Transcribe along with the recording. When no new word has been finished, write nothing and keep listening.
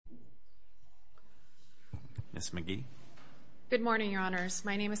Ms. McGee. Good morning, Your Honors.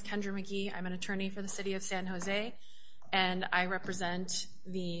 My name is Kendra McGee. I'm an attorney for the City of San Jose, and I represent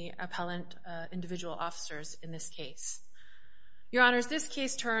the appellant individual officers in this case. Your Honors, this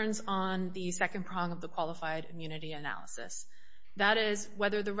case turns on the second prong of the qualified immunity analysis. That is,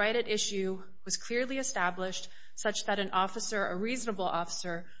 whether the right at issue was clearly established such that an officer, a reasonable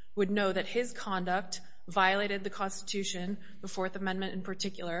officer, would know that his conduct violated the Constitution, the Fourth Amendment in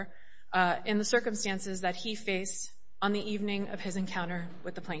particular, in the circumstances that he faced on the evening of his encounter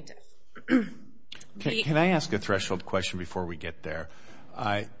with the plaintiff. Can I ask a threshold question before we get there?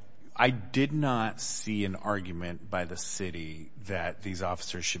 I did not see an argument by the city that these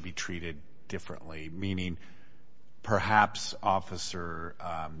officers should be treated differently, meaning perhaps Officer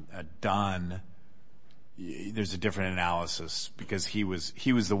Dunn, there's a different analysis because he was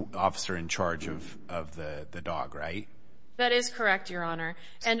the officer in charge of the dog, right? That is correct, Your Honor.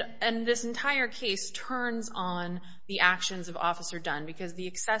 And this entire case turns on the actions of Officer Dunn because the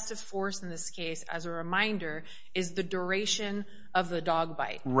excessive force in this case, as a reminder, is the duration of the dog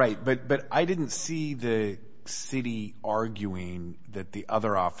bite. Right, but I didn't see the city arguing that the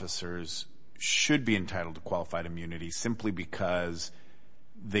other officers should be entitled to qualified immunity simply because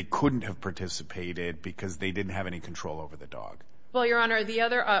they couldn't have participated because they didn't have any control over the dog. Well, Your Honor, the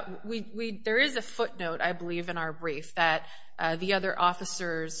other there is a footnote, I believe, in our brief that the other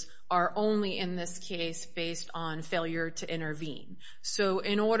officers are only in this case based on failure to intervene. So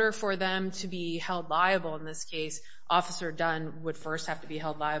in order for them to be held liable in this case, Officer Dunn would first have to be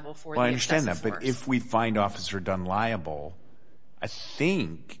held liable for the excessive force. Well, I understand that, but if we find Officer Dunn liable, I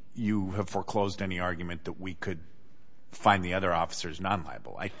think you have foreclosed any argument that we could find the other officers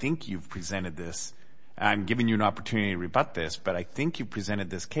non-liable. I think you've presented this. I'm giving you an opportunity to rebut this, but I think you presented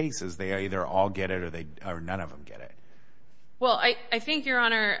this case as they either all get it or none of them get it. Well, I think, Your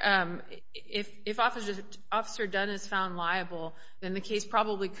Honor, if Officer Dunn is found liable, then the case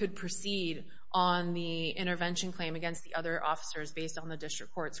probably could proceed on the intervention claim against the other officers based on the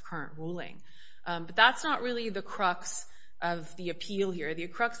district court's current ruling. But that's not really the crux of the appeal here. The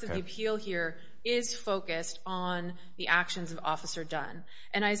crux of the appeal here is focused on the actions of Officer Dunn.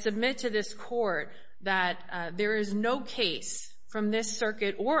 And I submit to this court that there is no case from this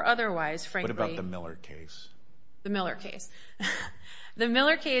circuit or otherwise, frankly. What about the Miller case? The Miller case. The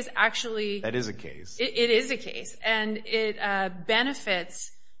Miller case actually— That is a case. It is a case, and it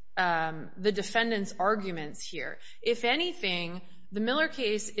benefits the defendant's arguments here. If anything, the Miller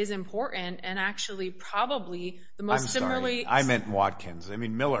case is important and actually probably the most similarly— I meant Watkins. I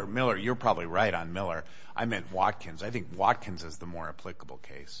mean, Miller, you're probably right on Miller. I meant Watkins. I think Watkins is the more applicable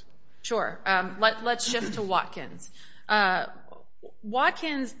case. Sure. Let's shift to Watkins.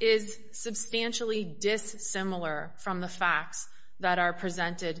 Watkins is substantially dissimilar from the facts that are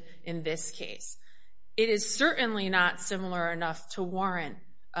presented in this case. It is certainly not similar enough to warrant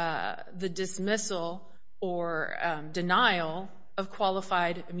the dismissal or denial of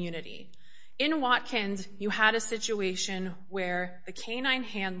qualified immunity. In Watkins, you had a situation where the canine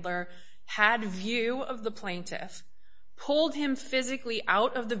handler had view of the plaintiff, pulled him physically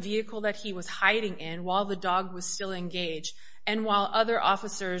out of the vehicle that he was hiding in while the dog was still engaged, and while other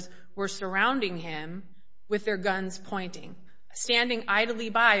officers were surrounding him with their guns pointing, standing idly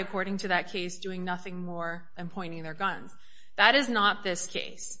by, according to that case, doing nothing more than pointing their guns. That is not this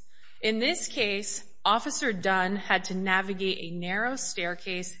case. In this case, Officer Dunn had to navigate a narrow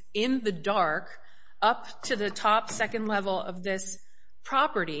staircase in the dark up to the top second level of this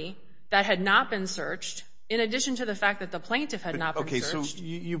property that had not been searched, in addition to the fact that the plaintiff had not been searched. Okay, so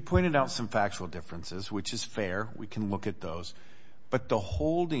you pointed out some factual differences, which is fair. We can look at those. But the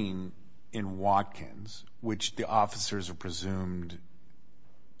holding in Watkins, which the officers are presumed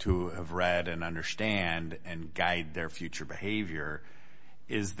to have read and understand and guide their future behavior,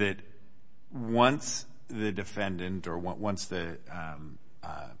 is that once the defendant or once the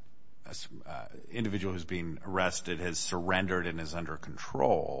individual who's being arrested has surrendered and is under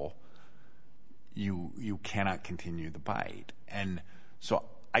control, you cannot continue the bite. And so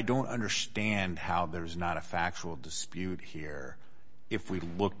I don't understand how there's not a factual dispute here if we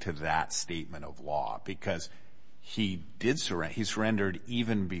look to that statement of law, because he did surrender. He surrendered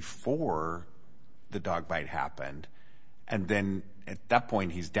even before the dog bite happened, and then at that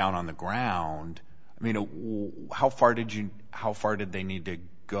point he's down on the ground. I mean, how far did they need to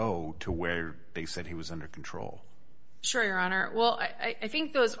go to where they said he was under control? Sure, Your Honor. Well, I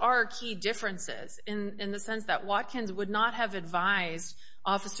think those are key differences in the sense that Watkins would not have advised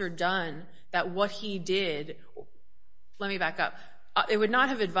Officer Dunn that what he did— let me back up. It would not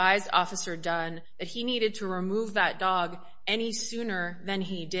have advised Officer Dunn that he needed to remove that dog any sooner than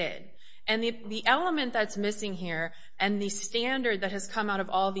he did. And the element that's missing here, and the standard that has come out of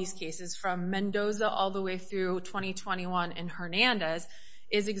all these cases, from Mendoza all the way through 2021 in Hernandez,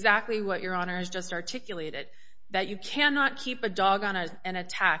 is exactly what Your Honor has just articulated, that you cannot keep a dog on an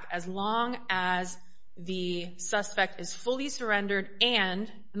attack as long as the suspect is fully surrendered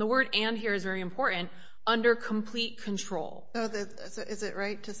and the word "and" here is very important, under complete control. So is it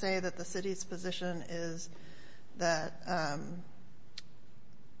right to say that the city's position is that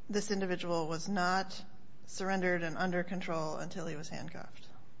this individual was not surrendered and under control until he was handcuffed?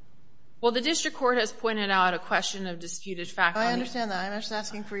 Well, the district court has pointed out a question of disputed fact. I understand that. I'm just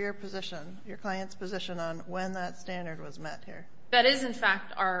asking for your position, your client's position on when that standard was met here. That is, in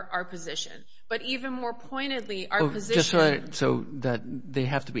fact, our position. But even more pointedly, our position... Just so that they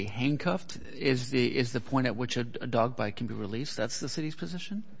have to be handcuffed is the point at which a dog bite can be released? That's the city's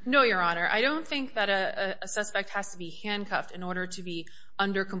position? No, Your Honor. I don't think that a suspect has to be handcuffed in order to be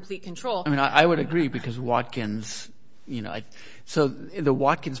under complete control. I mean, I would agree because Watkins... so the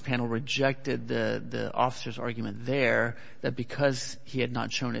Watkins panel rejected the officer's argument there that because he had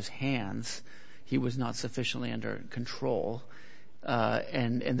not shown his hands, he was not sufficiently under control.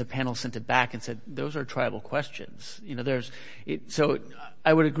 And the panel sent it back and said, those are triable questions. So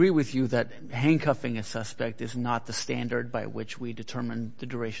I would agree with you that handcuffing a suspect is not the standard by which we determine the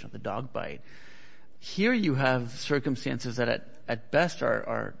duration of the dog bite. Here you have circumstances that at best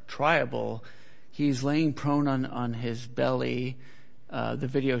are triable. He's laying prone on his belly. The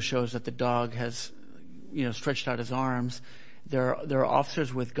video shows that the dog has, stretched out his arms. There are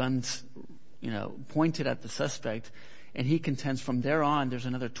officers with guns, pointed at the suspect, and he contends from there on there's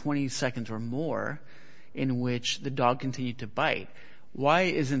another 20 seconds or more in which the dog continued to bite. Why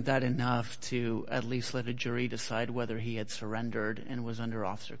isn't that enough to at least let a jury decide whether he had surrendered and was under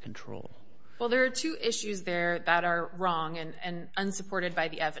officer control? Well, there are two issues there that are wrong and unsupported by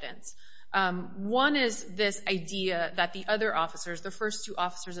the evidence. One is this idea that the other officers, the first two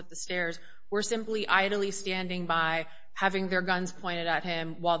officers at the stairs, were simply idly standing by, having their guns pointed at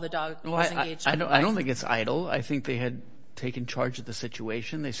him while the dog was engaged. I don't think it's idle. I think they had taken charge of the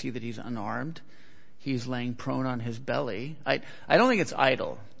situation. They see that he's unarmed. He's laying prone on his belly. I don't think it's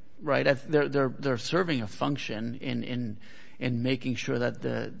idle, right? They're serving a function in making sure that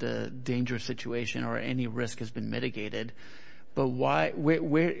the dangerous situation or any risk has been mitigated. But why?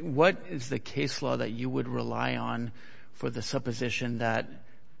 What is the case law that you would rely on for the supposition that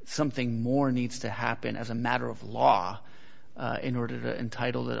something more needs to happen as a matter of law in order to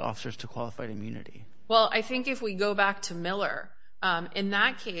entitle the officers to qualified immunity? Well, I think if we go back to Miller, in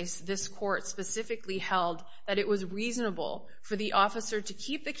that case, this court specifically held that it was reasonable for the officer to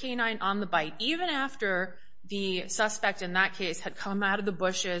keep the canine on the bite, even after the suspect in that case had come out of the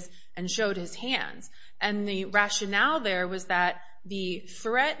bushes and showed his hands. And the rationale there was that the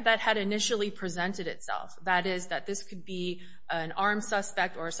threat that had initially presented itself, that is, that this could be an armed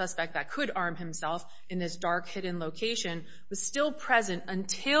suspect or a suspect that could arm himself in this dark, hidden location, was still present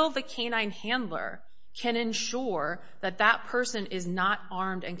until the canine handler can ensure that that person is not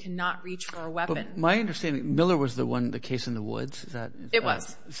armed and cannot reach for a weapon. But my understanding, Miller was the case in the woods? It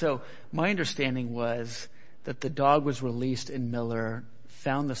was. So my understanding was that the dog was released in Miller,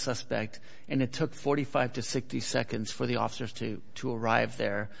 found the suspect, and it took 45 to 60 seconds for the officers to arrive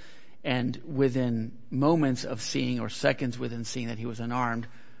there. And within moments of seeing, or seconds within seeing that he was unarmed,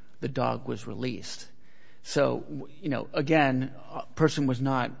 the dog was released. So, again, a person was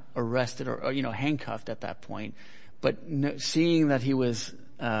not arrested or handcuffed at that point, but seeing that he was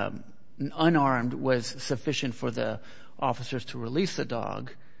unarmed was sufficient for the officers to release the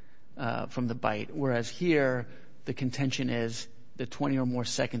dog from the bite, whereas here the contention is the 20 or more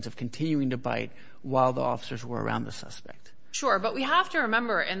seconds of continuing to bite while the officers were around the suspect. Sure, but we have to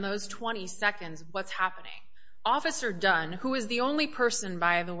remember in those 20 seconds what's happening. Officer Dunn, who is the only person,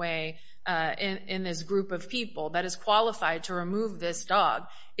 by the way, in this group of people that is qualified to remove this dog,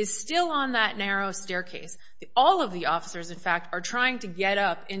 is still on that narrow staircase. All of the officers, in fact, are trying to get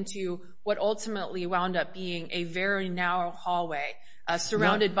up into what ultimately wound up being a very narrow hallway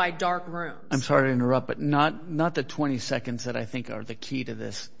surrounded by dark rooms. I'm sorry to interrupt, but not the 20 seconds that I think are the key to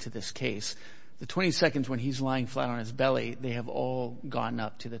this case. The 20 seconds when he's lying flat on his belly, they have all gone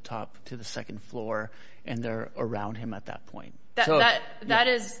up to the top, to the second floor, and they're around him at that point.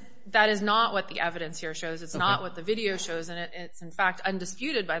 That is not what the evidence here shows. It's not what the video shows, and it's in fact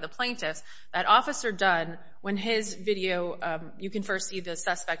undisputed by the plaintiffs that Officer Dunn, when his video, you can first see the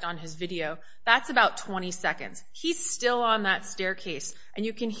suspect on his video, that's about 20 seconds. He's still on that staircase, and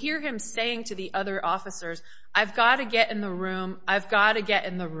you can hear him saying to the other officers, "I've got to get in the room. I've got to get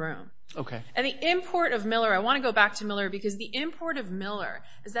in the room." Okay. And the import of Miller, I want to go back to Miller because the import of Miller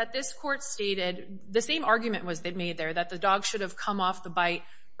is that this court stated, the same argument was made there, that the dog should have come off the bite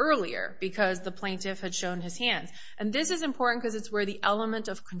earlier because the plaintiff had shown his hands. And this is important because it's where the element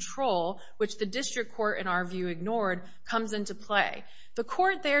of control, which the district court in our view ignored, comes into play. The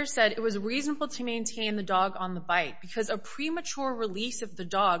court there said it was reasonable to maintain the dog on the bite because a premature release of the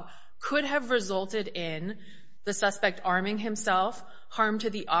dog could have resulted in the suspect arming himself, harm to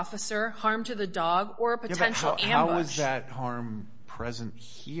the officer, harm to the dog, or a potential ambush. How was that harm present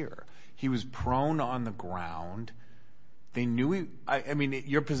here? He was prone on the ground. They knew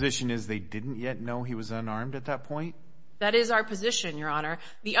your position is they didn't yet know he was unarmed at that point? That is our position, Your Honor.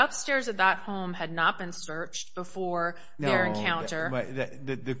 The upstairs of that home had not been searched before their encounter.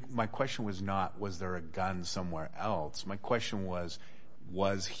 My question was not, was there a gun somewhere else? My question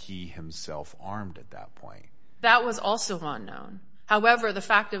was he himself armed at that point? That was also unknown. However, the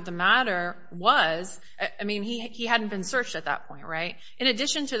fact of the matter was, he hadn't been searched at that point, right? In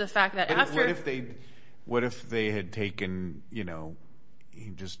addition to the fact that What if they had taken,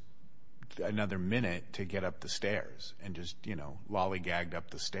 just another minute to get up the stairs and just, lollygagged up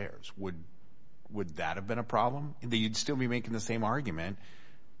the stairs? Would that have been a problem? You'd still be making the same argument.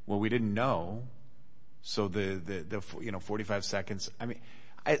 Well, we didn't know. So the 45 seconds.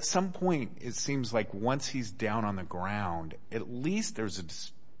 At some point, it seems like once he's down on the ground, at least there's a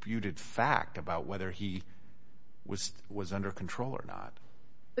disputed fact about whether he was under control or not.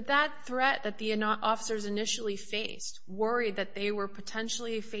 But that threat that the officers initially faced, worried that they were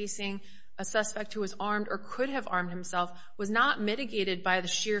potentially facing a suspect who was armed or could have armed himself, was not mitigated by the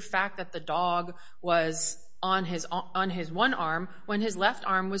sheer fact that the dog was on his one arm when his left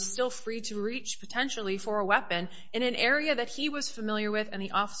arm was still free to reach potentially for a weapon in an area that he was familiar with and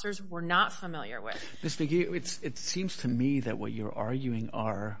the officers were not familiar with. Ms. McGee, it seems to me that what you're arguing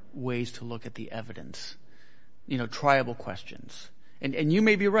are ways to look at the evidence, triable questions. And you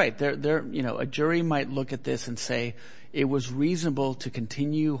may be right. A jury might look at this and say it was reasonable to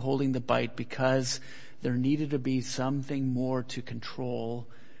continue holding the bite because there needed to be something more to control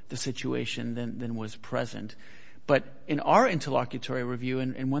the situation than was present. But in our interlocutory review,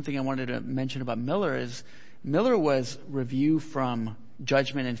 and one thing I wanted to mention about Miller is Miller was review from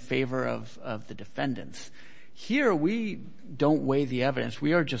judgment in favor of the defendants. Here, we don't weigh the evidence.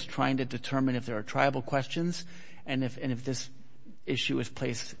 We are just trying to determine if there are triable questions and if this issue is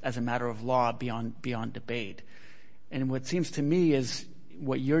placed as a matter of law beyond debate. And what seems to me is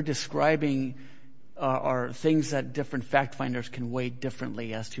what you're describing are things that different fact finders can weigh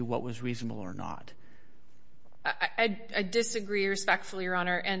differently as to what was reasonable or not. I disagree respectfully, Your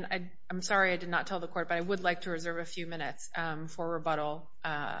Honor, and I'm sorry I did not tell the court, but I would like to reserve a few minutes for rebuttal,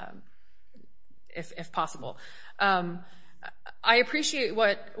 if possible. I appreciate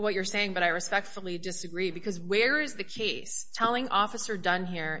what you're saying, but I respectfully disagree, because where is the case telling Officer Dunn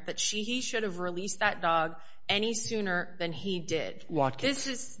here that he should have released that dog any sooner than he did?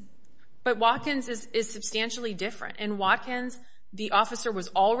 Watkins. But Watkins is substantially different. In Watkins, the officer was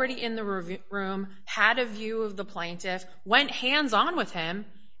already in the room, had a view of the plaintiff, went hands-on with him,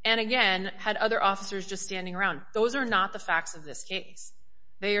 and again, had other officers just standing around. Those are not the facts of this case.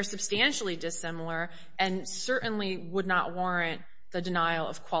 They are substantially dissimilar and certainly would not warrant the denial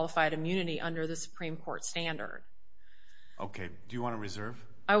of qualified immunity under the Supreme Court standard. Okay. Do you want to reserve?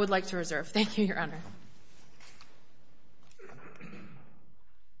 I would like to reserve. Thank you, Your Honor.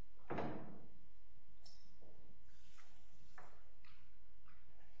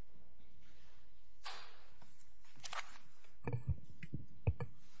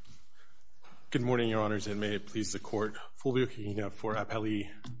 Good morning, Your Honors, and may it please the Court. Fulvio Quijina for Appellee,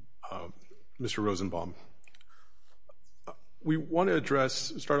 Mr. Rosenbaum. We want to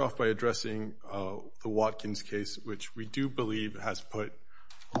start off by addressing the Watkins case, which we do believe has put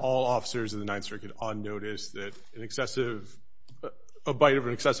all officers in the Ninth Circuit on notice that a bite of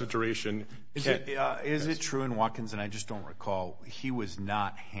an excessive duration. Is it true in Watkins, and I just don't recall, he was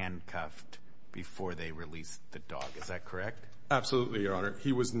not handcuffed before they released the dog? Is that correct? Absolutely, Your Honor.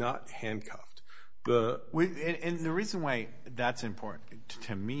 He was not handcuffed. And the reason why that's important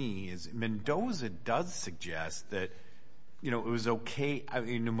to me is Mendoza does suggest that, it was okay.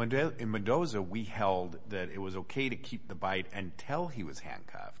 In Mendoza, we held that it was okay to keep the bite until he was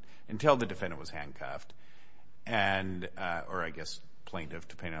handcuffed, until the defendant was handcuffed, and or I guess plaintiff,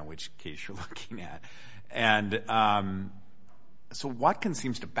 depending on which case you're looking at. And so Watkins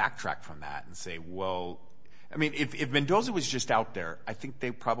seems to backtrack from that and say, well, if Mendoza was just out there, I think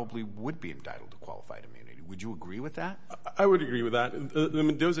they probably would be entitled to qualified immunity. Would you agree with that? I would agree with that. The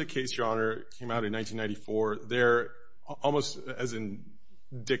Mendoza case, Your Honor, came out in 1994. There, almost as in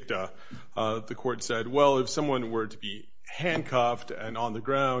dicta. The court said, well, if someone were to be handcuffed and on the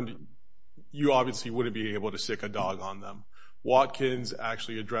ground, you obviously wouldn't be able to sick a dog on them. Watkins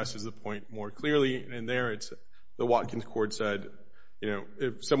actually addresses the point more clearly, and there the Watkins court said,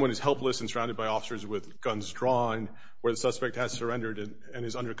 if someone is helpless and surrounded by officers with guns drawn, where the suspect has surrendered and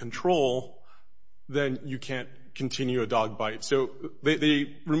is under control, then you can't continue a dog bite. So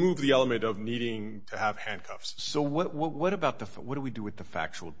they remove the element of needing to have handcuffs. So what do we do with the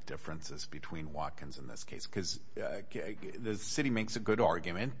factual differences between Watkins in this case? Because the city makes a good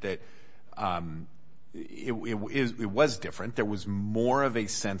argument that it was different. There was more of a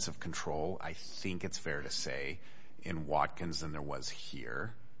sense of control, I think it's fair to say, in Watkins than there was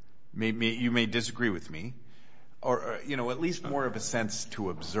here. You may disagree with me, or at least more of a sense to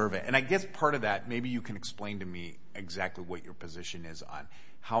observe it. And I guess part of that, maybe you can explain to me exactly what your position is on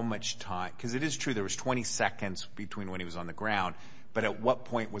how much time, because it is true there was 20 seconds between when he was on the ground, but at what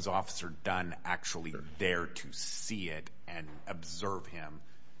point was Officer Dunn actually there to see it and observe him?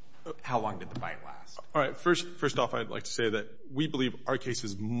 How long did the bite last? All right, first off, I'd like to say that we believe our case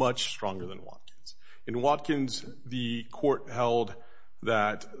is much stronger than Watkins. In Watkins, the court held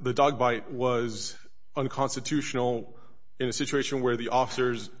that the dog bite was unconstitutional in a situation where the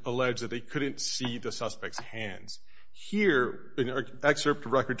officers alleged that they couldn't see the suspect's hands. Here, in excerpt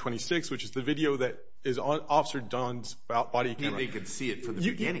of Record 26, which is the video that is on Officer Dunn's body camera. They could see it from the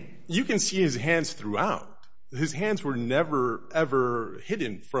beginning. You can see his hands throughout. His hands were never, ever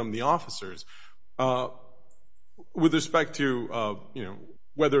hidden from the officers. With respect to,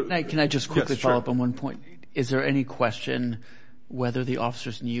 whether... Can I just quickly follow up on one point? Is there any question whether the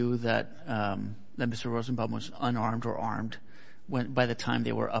officers knew that Mr. Rosenbaum was unarmed or armed by the time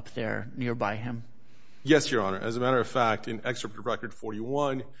they were up there nearby him? Yes, Your Honor. As a matter of fact, in excerpt of Record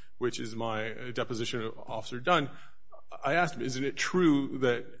 41, which is my deposition of Officer Dunn, I asked him, isn't it true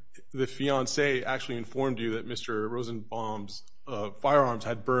that the fiancé actually informed you that Mr. Rosenbaum's firearms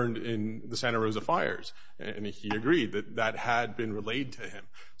had burned in the Santa Rosa fires? And he agreed that that had been relayed to him.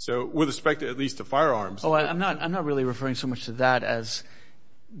 So with respect to, at least to firearms... Oh, I'm not really referring so much to that as...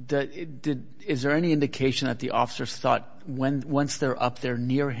 Is there any indication that the officers thought once they're up there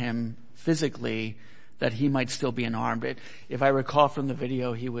near him physically that he might still be unarmed? If I recall from the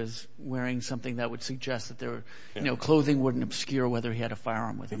video, he was wearing something that would suggest that there, clothing wouldn't obscure whether he had a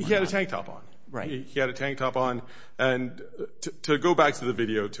firearm with him. He had a tank top on. Right. He had a tank top on. And to go back to the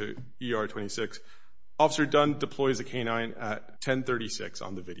video, to ER 26, Officer Dunn deploys a canine at 10:36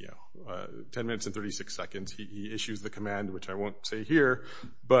 on the video, 10 minutes and 36 seconds. He issues the command, which I won't say here,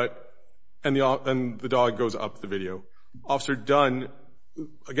 and the dog goes up the video. Officer Dunn,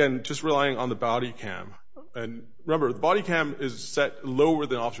 again, just relying on the body cam. And remember, the body cam is set lower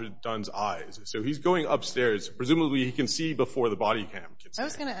than Officer Dunn's eyes. So he's going upstairs. Presumably, he can see before the body cam can see. I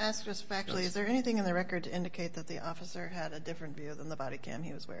was going to ask just factually, is there anything in the record to indicate that the officer had a different view than the body cam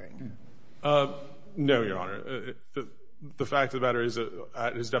he was wearing? No, Your Honor. The fact of the matter is that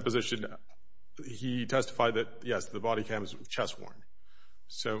at his deposition, he testified that, yes, the body cam is chest worn.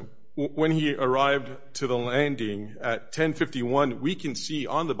 So when he arrived to the landing at 10:51, we can see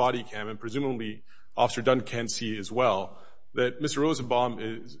on the body cam, and presumably Officer Dunn can see as well, that Mr. Rosenbaum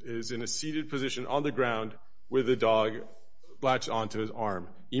is in a seated position on the ground with the dog latched onto his arm.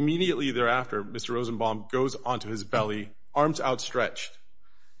 Immediately thereafter, Mr. Rosenbaum goes onto his belly, arms outstretched.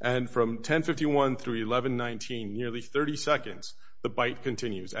 And from 10:51 through 11:19, nearly 30 seconds, the bite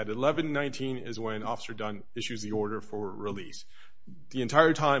continues. At 11:19 is when Officer Dunn issues the order for release. The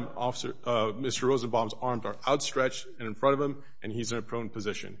entire time, Mr. Rosenbaum's arms are outstretched and in front of him, and he's in a prone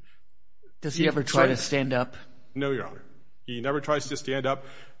position. Does he ever try to stand up? No, Your Honor. He never tries to stand up.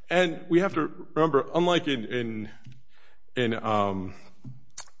 And we have to remember, unlike in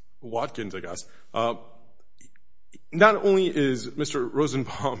Watkins, I guess, not only is Mr.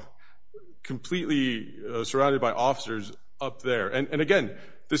 Rosenbaum completely surrounded by officers up there, and again,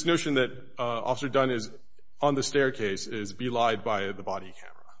 this notion that Officer Dunn is on the staircase is belied by the body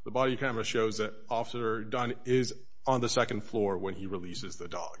camera. The body camera shows that Officer Dunn is on the second floor when he releases the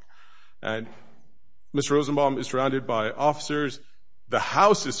dog. And Mr. Rosenbaum is surrounded by officers. The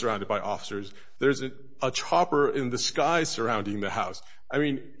house is surrounded by officers. There's a chopper in the sky surrounding the house. I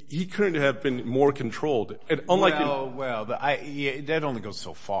mean, he couldn't have been more controlled. And unlike that only goes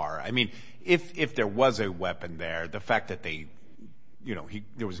so far. I mean, if there was a weapon there, the fact that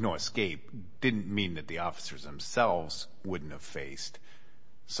there was no escape didn't mean that the officers themselves wouldn't have faced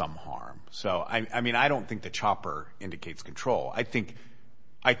some harm. So, I mean, I don't think the chopper indicates control. I think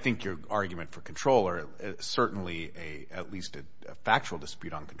your argument for control, or certainly at least a factual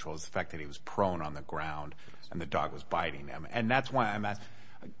dispute on control, is the fact that he was prone on the ground and the dog was biting him. And that's why I'm asking,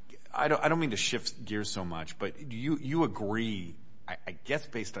 I don't mean to shift gears so much, but you agree, I guess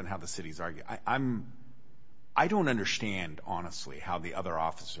based on how the city's arguing, I don't understand, honestly, how the other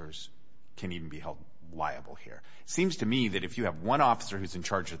officers can even be held liable here. It seems to me that if you have one officer who's in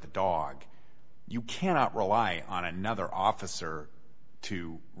charge of the dog, you cannot rely on another officer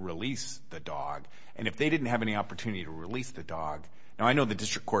to release the dog. And if they didn't have any opportunity to release the dog, now I know the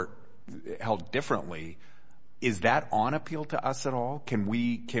district court held differently. Is that on appeal to us at all? Can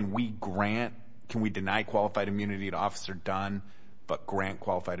we deny qualified immunity to Officer Dunn, but grant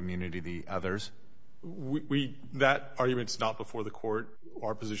qualified immunity to the others? That argument's not before the court.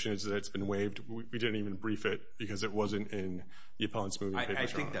 Our position is that it's been waived. We didn't even brief it because it wasn't in the appellant's moving papers. I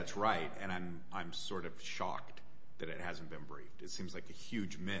think that's right, and I'm sort of shocked that it hasn't been briefed. It seems like a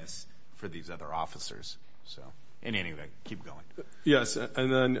huge miss for these other officers. So, anyway, keep going. Yes,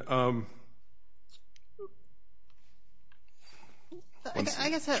 and then I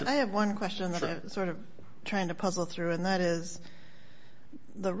guess I have one question that I'm sort of trying to puzzle through, and that is,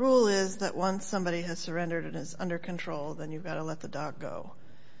 the rule is that once somebody has surrendered and is under control, then you've got to let the dog go.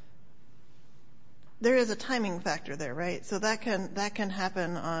 There is a timing factor there, right? So that can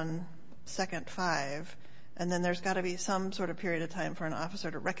happen on second 5, and then there's got to be some sort of period of time for an officer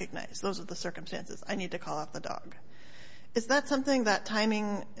to recognize those are the circumstances. I need to call off the dog. Is that something, that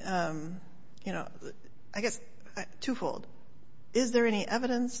timing, I guess twofold. Is there any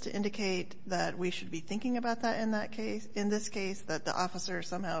evidence to indicate that we should be thinking about that in this case, that the officer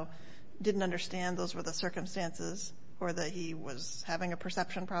somehow didn't understand those were the circumstances, or that he was having a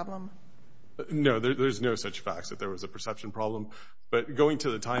perception problem? No, there's no such facts that there was a perception problem. But going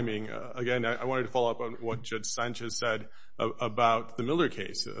to the timing, again, I wanted to follow up on what Judge Sanchez said about the Miller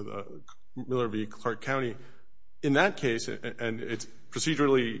case, Miller v. Clark County. In that case, and it's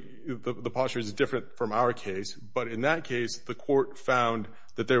procedurally, the posture is different from our case, but in that case, the court found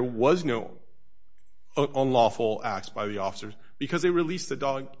that there was no unlawful acts by the officers because they released the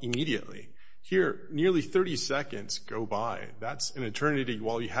dog immediately. Here, nearly 30 seconds go by. That's an eternity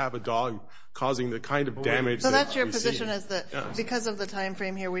while you have a dog causing the kind of damage. So that's your position, is that because of the time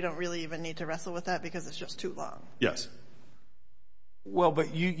frame here, we don't really even need to wrestle with that because it's just too long? Yes. Well,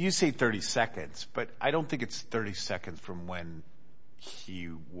 but you say 30 seconds, but I don't think it's 30 seconds from when he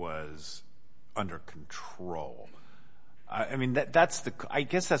was under control. I mean, I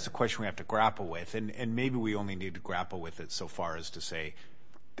guess that's the question we have to grapple with, and maybe we only need to grapple with it so far as to say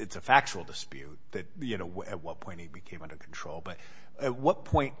it's a factual dispute that, at what point he became under control. But at what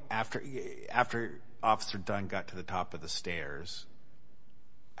point after Officer Dunn got to the top of the stairs,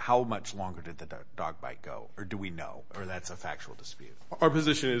 how much longer did the dog bite go? Or do we know? Or that's a factual dispute? Our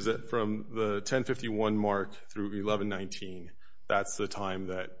position is that from the 10:51 mark through 11:19, that's the time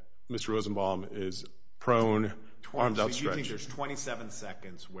that Mr. Rosenbaum is prone, arms outstretched. So you think there's 27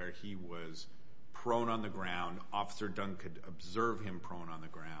 seconds where he was prone on the ground, Officer Dunn could observe him prone on the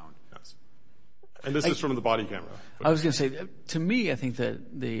ground? Yes. And this is from the body camera. I was going to say, to me, I think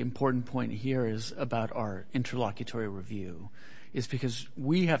that the important point here is about our interlocutory review, is because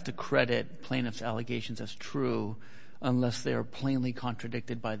we have to credit plaintiff's allegations as true unless they are plainly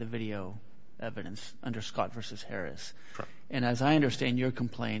contradicted by the video evidence under Scott v. Harris. Correct. And as I understand your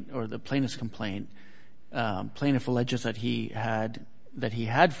complaint, or the plaintiff's complaint, plaintiff alleges that he had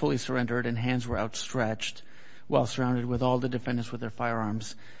fully surrendered and hands were outstretched while surrounded with all the defendants with their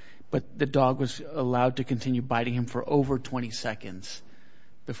firearms, but the dog was allowed to continue biting him for over 20 seconds.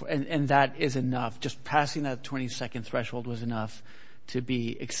 And that is enough. Just passing that 20-second threshold was enough to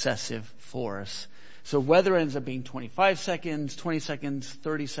be excessive force. So whether it ends up being 25 seconds, 20 seconds,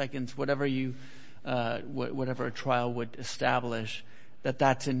 30 seconds, whatever a trial would establish,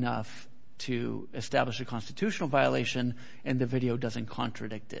 that's enough to establish a constitutional violation, and the video doesn't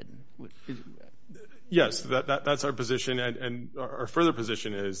contradict it. Yes, that's our position, and our further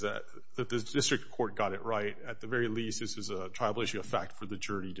position is that the district court got it right. At the very least, this is a tribal issue of fact for the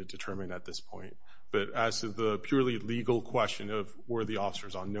jury to determine at this point. But as to the purely legal question of were the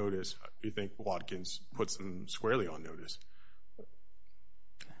officers on notice, we think Watkins puts them squarely on notice.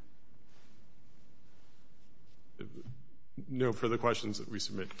 No further questions that we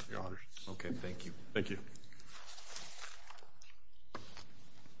submit, Your Honor. Okay, thank you. Thank you.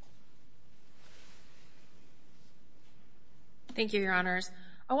 Thank you, Your Honors.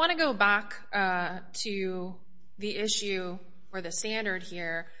 I want to go back to the issue or the standard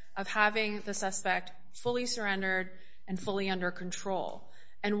here of having the suspect fully surrendered and fully under control,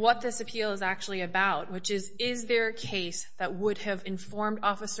 and what this appeal is actually about, which is there a case that would have informed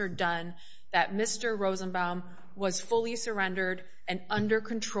Officer Dunn that Mr. Rosenbaum was fully surrendered and under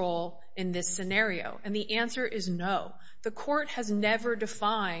control in this scenario? And the answer is no. The court has never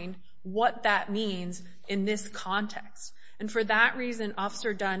defined what that means in this context. And for that reason,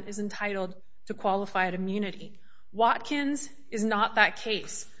 Officer Dunn is entitled to qualified immunity. Watkins is not that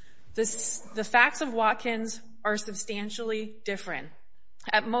case. The facts of Watkins are substantially different.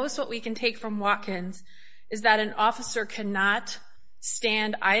 At most, what we can take from Watkins is that an officer cannot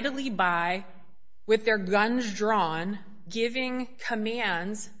stand idly by with their guns drawn, giving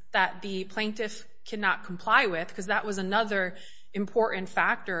commands that the plaintiff cannot comply with, because that was another important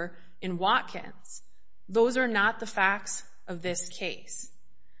factor in Watkins. Those are not the facts of this case.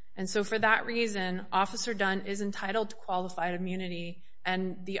 And so for that reason, Officer Dunn is entitled to qualified immunity,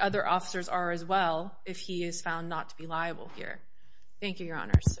 and the other officers are as well if he is found not to be liable here. Thank you, Your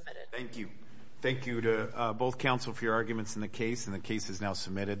Honor. Submitted. Thank you. Thank you to both counsel for your arguments in the case, and the case is now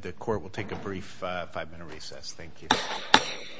submitted. The court will take a brief 5-minute recess. Thank you.